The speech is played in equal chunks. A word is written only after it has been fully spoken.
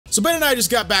So Ben and I just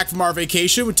got back from our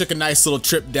vacation. We took a nice little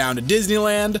trip down to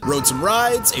Disneyland, rode some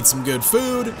rides, ate some good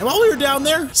food, and while we were down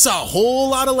there, saw a whole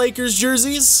lot of Lakers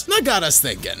jerseys. And that got us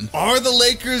thinking. Are the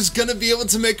Lakers gonna be able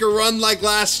to make a run like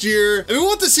last year? I mean, we'll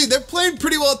have to see. They're playing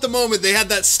pretty well at the moment. They had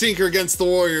that stinker against the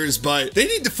Warriors, but they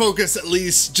need to focus at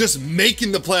least just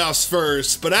making the playoffs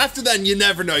first. But after that, you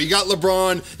never know. You got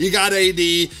LeBron, you got AD.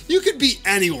 You could beat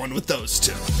anyone with those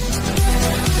two.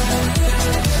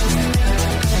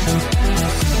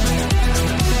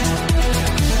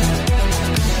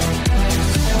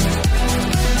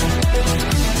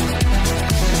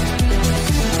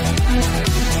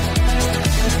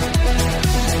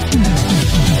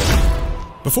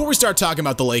 Before we start talking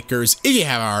about the Lakers, if you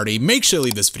haven't already, make sure to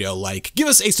leave this video a like, give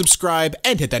us a subscribe,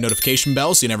 and hit that notification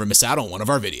bell so you never miss out on one of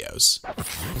our videos.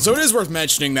 So it is worth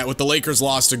mentioning that with the Lakers'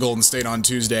 loss to Golden State on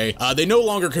Tuesday, they no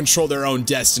longer control their own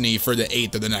destiny for the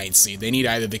 8th or the 9th seed. They need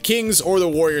either the Kings or the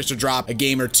Warriors to drop a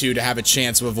game or two to have a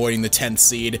chance of avoiding the 10th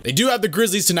seed. They do have the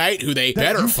Grizzlies tonight, who they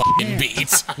better fucking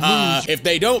beat. If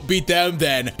they don't beat them,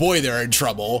 then boy, they're in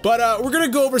trouble. But we're gonna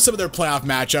go over some of their playoff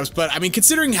matchups, but I mean,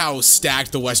 considering how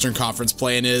stacked the Western Conference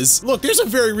play is, look, there's a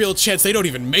very real chance they don't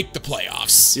even make the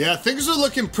playoffs. Yeah, things were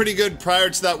looking pretty good prior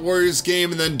to that Warriors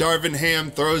game, and then Darvin Ham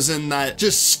throws in that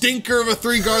just stinker of a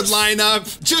 3-guard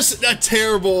lineup. Just a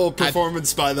terrible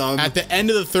performance by them. At the end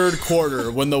of the third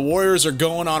quarter, when the Warriors are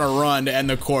going on a run to end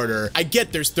the quarter, I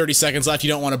get there's 30 seconds left, you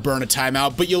don't want to burn a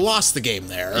timeout, but you lost the game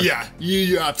there. Yeah,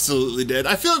 you absolutely did.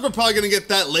 I feel like we're probably going to get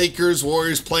that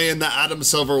Lakers-Warriors play-in that Adam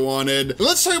Silver wanted.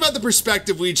 Let's talk about the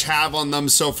perspective we each have on them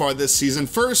so far this season.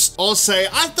 First, I'll say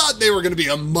I thought they were going to be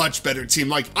a much better team.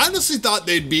 Like, I honestly thought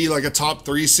they'd be like a top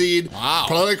 3 seed. Wow.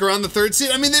 Probably like around the 3rd seed.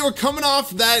 I mean, they were coming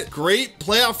off that great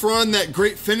playoff run, that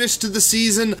great finish to the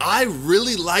season. I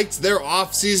really liked their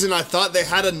offseason. I thought they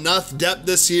had enough depth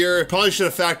this year. Probably should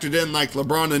have factored in like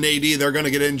LeBron and AD. They're going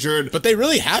to get injured. But they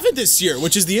really haven't this year,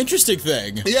 which is the interesting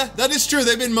thing. Yeah, that is true.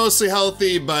 They've been mostly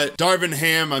healthy, but Darvin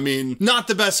Ham, I mean, not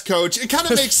the best coach. It kind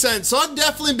of makes sense. So I've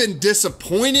definitely been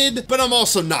disappointed, but I'm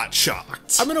also not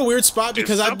shocked. I'm in a weird spot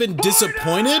because I've been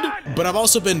disappointed, but I've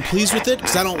also been pleased with it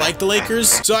because I don't like the Lakers.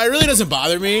 So it really doesn't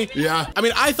bother me. Yeah. I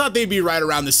mean, I thought they'd be right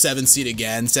around the 7th seed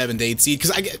again, 7th, 8th seed,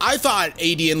 because I thought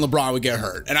AD and LeBron would get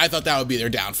hurt, and I thought that would be their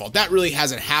downfall. That really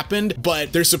hasn't happened,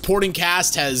 but their supporting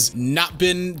cast has not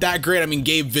been that great. I mean,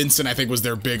 Gabe Vincent, I think, was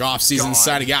their big offseason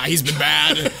signing. Yeah, he's been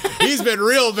bad. He's been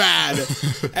real bad.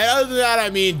 And other than that, I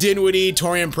mean, Dinwiddie,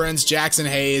 Taurean Prince, Jackson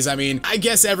Hayes. I mean, I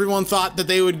guess everyone thought that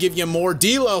they would give you more.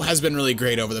 D'Lo has been really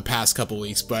great over the past couple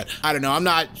weeks, but I don't know. I'm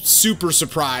not super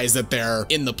surprised that they're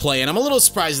in the play, and I'm a little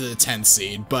surprised at the 10th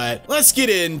seed, but let's get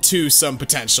into some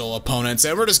potential opponents,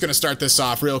 and we're just going to start this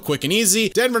off real quick and easy.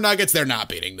 Denver Nuggets, they're not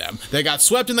beating them. They got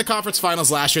swept in the conference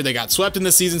finals last year. They got swept in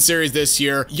the season series this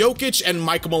year. Jokic and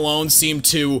Michael Malone seem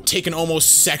to take an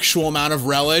almost sexual amount of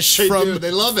relish They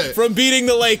love it. from beating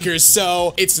the Lakers,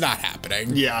 so it's not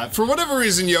happening. Yeah, for whatever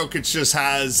reason, Jokic just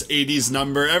has AD's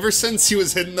number. Ever since he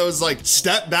was hitting those like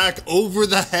step back over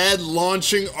the head,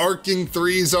 launching, arcing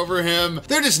threes over him,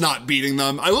 they're just not beating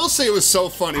them. I will say it was so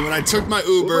funny when I took my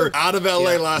Uber out of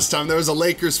LA last time. There was a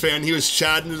Lakers fan. He was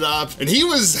chatting it up, and he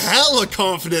was hella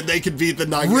confident they could beat the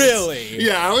Nuggets. Really?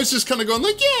 Yeah, I was just kind of going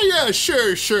like, yeah,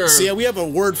 sure. See, yeah, we have a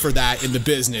word for that in the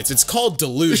business. It's called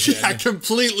delusion. Yeah,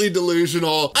 completely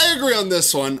delusional. I agree on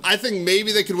this one. I think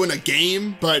maybe they could win a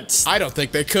game, but I don't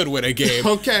think they could win a game.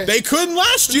 Okay. They couldn't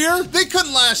last year. They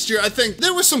couldn't last year. I think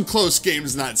there were some close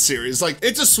games in that series. Like,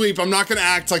 it's a sweep. I'm not going to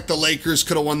act like the Lakers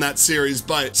could have won that series,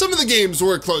 but some of the games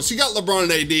were close. You got LeBron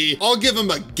and AD. I'll give them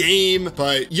a game,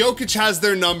 but Jokic has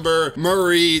their number.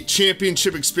 Murray,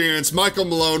 championship experience. Michael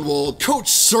Malone will coach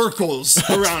circles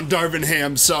around Darvin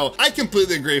Ham. So I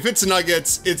completely agree. If it's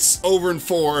Nuggets, it's over in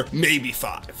 4, maybe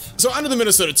 5. So onto the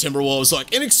Minnesota Timberwolves,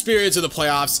 like inexperience in the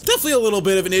playoffs, definitely a little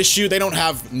bit of an issue. They don't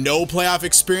have no playoff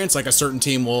experience like a certain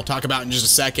team we'll talk about in just a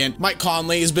second. Mike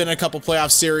Conley has been in a couple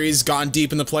playoff series, gone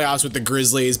deep in the playoffs with the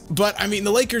Grizzlies. But I mean,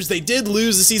 the Lakers, they did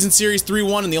lose the season series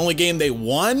 3-1, and the only game they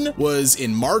won was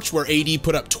in March where AD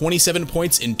put up 27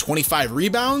 points and 25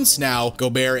 rebounds. Now,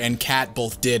 Gobert and Kat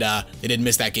both did, they didn't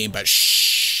miss that game, but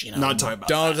shh. You know, not talking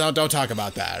about don't talk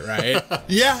about that, right?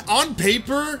 Yeah, on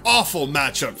paper, awful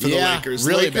matchup for the Lakers.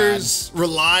 Really Lakers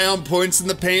rely on points in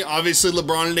the paint. Obviously,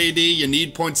 LeBron and AD, you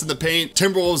need points in the paint.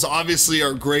 Timberwolves obviously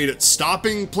are great at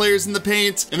stopping players in the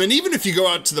paint. And then even if you go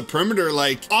out to the perimeter,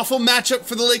 like, awful matchup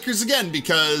for the Lakers again,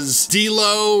 because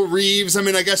D'Lo, Reeves, I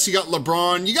mean, I guess you got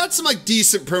LeBron. You got some, like,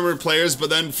 decent perimeter players,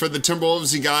 but then for the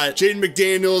Timberwolves, you got Jaden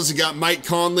McDaniels, you got Mike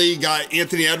Conley, you got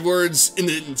Anthony Edwards, an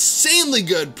insanely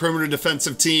good perimeter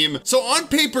defensive team. team. So on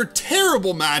paper,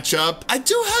 terrible matchup. I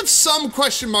do have some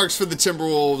question marks for the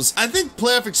Timberwolves. I think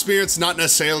playoff experience not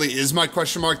necessarily is my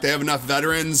question mark. They have enough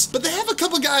veterans, but they have a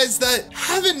couple guys that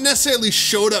haven't necessarily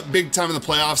showed up big time in the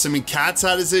playoffs. I mean, Cat's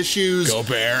had his issues.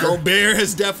 Gobert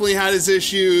has definitely had his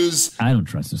issues. I don't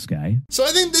trust this guy. So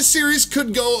I think this series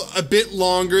could go a bit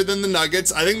longer than the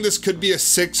Nuggets. I think this could be a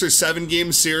 6 or 7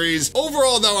 game series.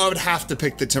 Overall, though, I would have to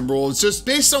pick the Timberwolves just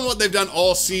based on what they've done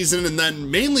all season, and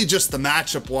then mainly just the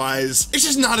matchup wise. It's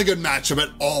just not a good matchup at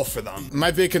all for them.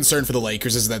 My big concern for the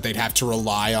Lakers is that they'd have to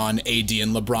rely on AD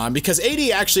and LeBron, because AD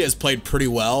actually has played pretty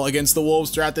well against the Wolves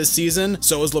throughout this season.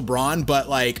 So has LeBron, but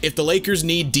like if the Lakers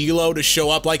need D'Lo to show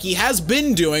up like he has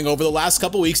been doing over the last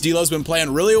couple weeks, D'Lo's been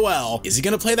playing really well. Is he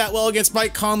going to play that well against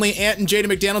Mike Conley, Ant, and Jaden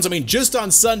McDaniels? I mean, just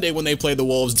on Sunday when they played the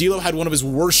Wolves, D'Lo had one of his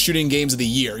worst shooting games of the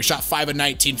year. He shot 5 of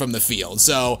 19 from the field.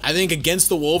 So I think against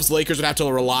the Wolves, the Lakers would have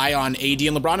to rely on AD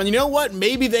and LeBron. And you know what?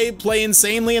 Maybe they play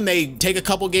insanely and they take a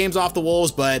couple games off the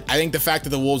Wolves, but I think the fact that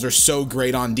the Wolves are so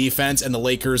great on defense and the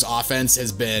Lakers offense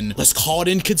has been, let's call it,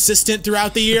 inconsistent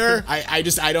throughout the year. I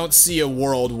don't see a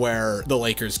world where the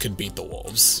Lakers could beat the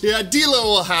Wolves. Yeah, D'Lo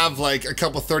will have like a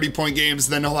couple 30-point games,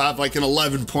 then he'll have like an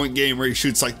 11-point game where he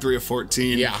shoots like 3 of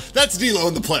 14. Yeah. That's D'Lo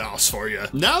in the playoffs for you.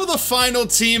 Now the final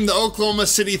team, the Oklahoma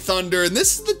City Thunder, and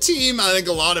this is the team I think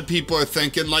a lot of people are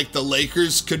thinking like the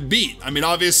Lakers could beat. I mean,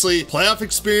 obviously, playoff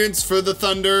experience for the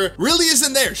Thunder really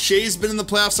isn't there. Shea's been in the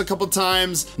playoffs a couple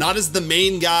times, not as the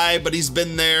main guy, but he's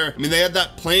been there. I mean, they had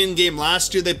that play-in game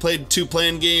last year. They played 2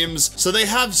 play-in games, so they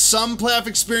have some playoff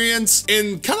experience.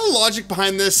 And kind of logic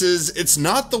behind this is it's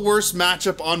not the worst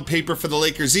matchup on paper for the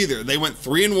Lakers either. They went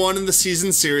 3-1 in the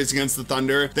season series against the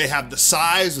Thunder. They have the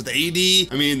size with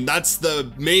AD. I mean, that's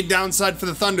the main downside for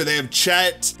the Thunder. They have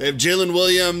Chet, they have Jalen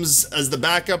Williams as the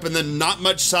backup, and then not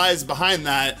much size behind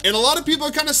that. And a lot of people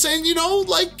are kind of saying, you know,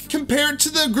 like compared to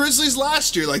the Grizzlies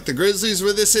last year, like the Grizzlies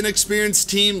were this inexperienced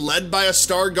team led by a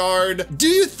star guard. Do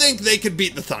you think they could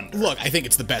beat the Thunder? Look, I think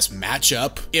it's the best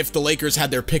matchup. If the Lakers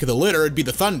had their pick of the litter, it'd be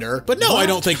the Thunder. But no, I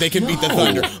don't think they can beat the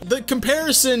Thunder. The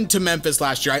comparison to Memphis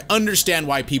last year, I understand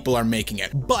why people are making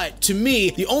it. But to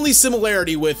me, the only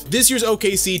similarity with this year's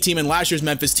OKC team and last year's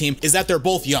Memphis team is that they're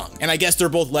both young. And I guess they're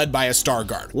both led by a star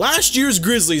guard. Last year's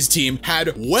Grizzlies team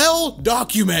had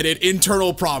well-documented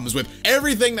internal problems with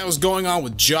everything that was going on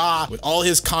with Ja, with all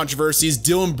his controversies,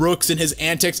 Dylan Brooks and his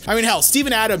antics. I mean, hell,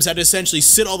 Steven Adams had to essentially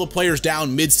sit all the players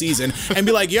down mid-season and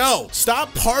be like, yo,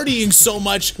 stop partying so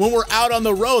much when we're out on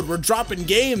the road. We're dropping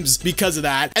games because of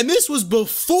that. And this was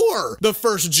before the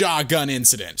first Ja gun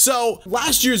incident. So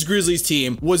last year's Grizzlies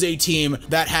team was a team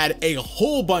that had a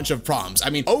whole bunch of problems. I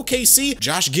mean, OKC,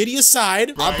 Josh Giddey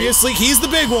aside, obviously he's the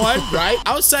big one, right?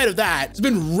 Outside of that, there's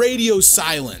been radio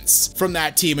silence from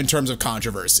that team in terms of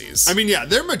controversies. I mean, yeah,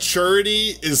 their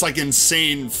maturity is like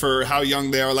insane for how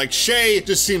young they are. Like Shea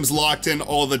just seems locked in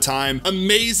all the time.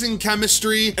 Amazing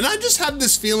chemistry. And I just have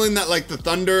this feeling that like the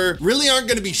Thunder really aren't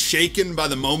going to be shaken by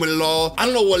the moment at all. I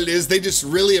don't know what it is. They just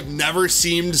really have never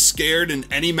seemed scared in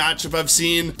any matchup I've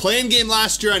seen. Play-in game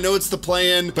last year, I know it's the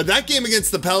play-in, but that game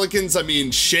against the Pelicans, I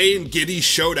mean, Shea and Giddey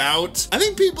showed out. I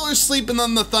think people are sleeping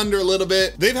on the Thunder a little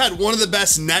bit. They've had one of the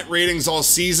best net ratings all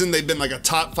season. They've been like a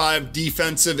top 5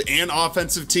 defensive and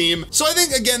offensive team. So I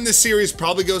think, again, this series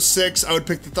probably goes 6. I would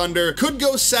pick the Thunder. Could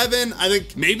go 7. I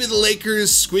think maybe the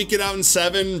Lakers squeak it out in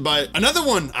 7, but another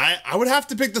one, I would have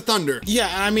to pick the Thunder.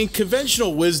 Yeah, I mean,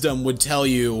 conventional wisdom would tell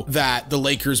you that the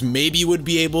Lakers maybe would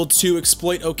be able to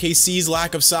exploit OKC's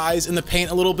lack of size in the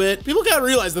paint a little bit. People gotta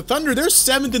realize the Thunder, they're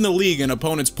 7th in the league in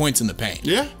opponents' points in the paint.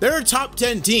 Yeah. They're a top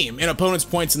 10 team in opponents'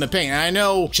 points in the paint. And I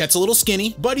know Chet's a little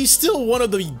skinny, but he's still one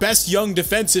of the best young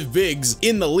defensive bigs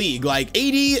in the league. Like,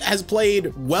 AD has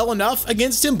played well enough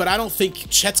against him, but I don't think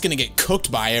Chet's gonna get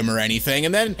cooked by him or anything.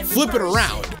 And then flip it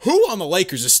around. Who on the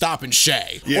Lakers is stopping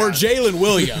Shea? Yeah. Or Jalen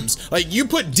Williams? Like, you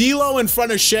put D'Lo in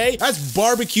front of Shea, that's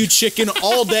barbecue chicken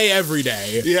all day, every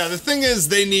day. Yeah, the thing is,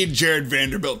 they need Jared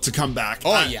Vanderbilt to come back.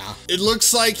 Oh, yeah. It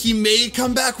looks like he may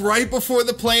come back right before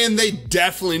the play-in. They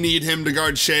definitely need him to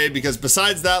guard Shea, because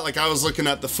besides that, like I was looking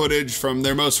at the footage from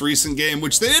their most recent game,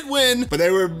 which they did win, but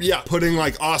they were, yeah, putting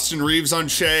like Austin Reeves on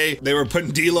Shea. They were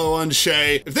putting D'Lo on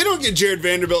Shea. If they don't get Jared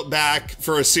Vanderbilt back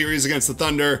for a series against the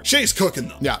Thunder, Shea's cooking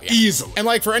them. Yeah. Easily. And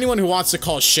like for anyone who wants to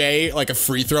call Shea like a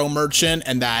free throw merchant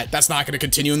and that's not going to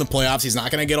continue in the playoffs, he's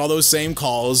not going to get all those same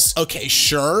calls. Okay,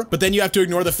 sure. But then you have to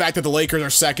ignore the fact that the Lakers are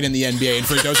 2nd in the NBA in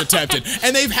free throws attempted.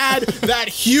 And they've had that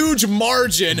huge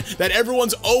margin that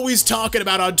everyone's always talking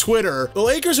about on Twitter. The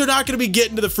Lakers are not going to be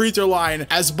getting to the free throw line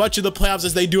as much of the playoffs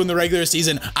as they do in the regular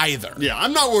season either. Yeah,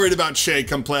 I'm not worried about Shea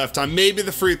come playoff time. Maybe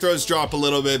the free throws drop a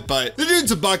little bit, but the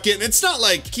dude's a bucket, and it's not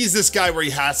like he's this guy where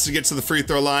he has to get to the free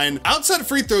throw throw line. Outside of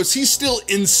free throws, he's still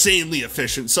insanely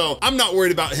efficient, so I'm not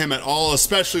worried about him at all,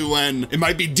 especially when it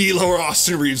might be D'Lo or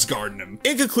Austin Reeves guarding him.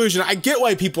 In conclusion, I get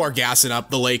why people are gassing up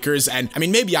the Lakers, and I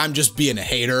mean, maybe I'm just being a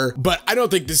hater, but I don't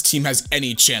think this team has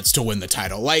any chance to win the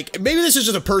title. Like, maybe this is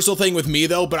just a personal thing with me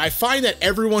though, but I find that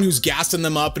everyone who's gassing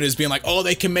them up and is being like, oh,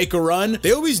 they can make a run,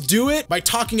 they always do it by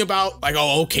talking about like,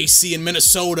 oh, OKC and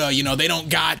Minnesota, you know, they don't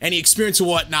got any experience or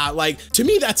whatnot. Like, to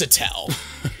me, that's a tell.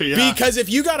 Yeah. Because if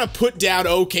you gotta put down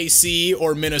OKC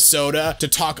or Minnesota to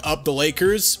talk up the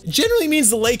Lakers, generally means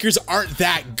the Lakers aren't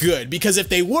that good. Because if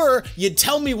they were, you'd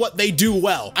tell me what they do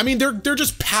well. I mean, they're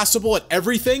just passable at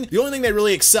everything. The only thing they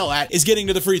really excel at is getting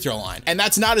to the free throw line. And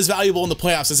that's not as valuable in the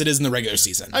playoffs as it is in the regular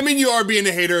season. I mean, you are being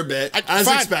a hater a bit, as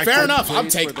fine, expected. fair enough. I'll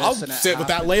sit with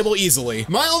that label easily.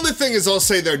 My only thing is I'll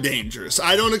say they're dangerous.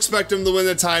 I don't expect them to win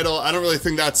the title. I don't really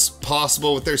think that's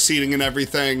possible with their seeding and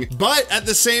everything. But at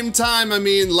the same time, I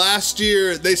mean, last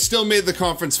year, they still made the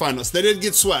conference finals. They did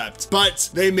get swept, but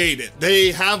they made it.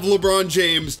 They have LeBron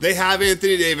James. They have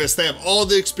Anthony Davis. They have all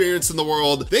the experience in the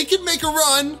world. They could make a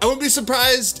run. I wouldn't be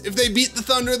surprised if they beat the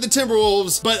Thunder or the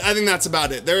Timberwolves, but I think that's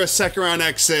about it. They're a second round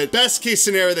exit. Best case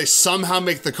scenario, they somehow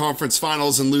make the conference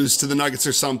finals and lose to the Nuggets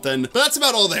or something. But that's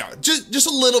about all they are. Just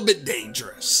a little bit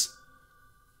dangerous.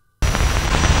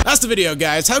 That's the video,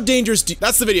 guys. How dangerous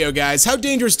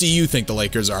do you think the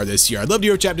Lakers are this year? I'd love to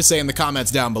hear what you have to say in the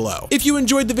comments down below. If you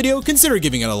enjoyed the video, consider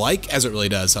giving it a like, as it really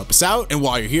does help us out. And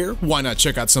while you're here, why not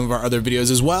check out some of our other videos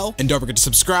as well? And don't forget to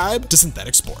subscribe to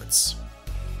Synthetic Sports.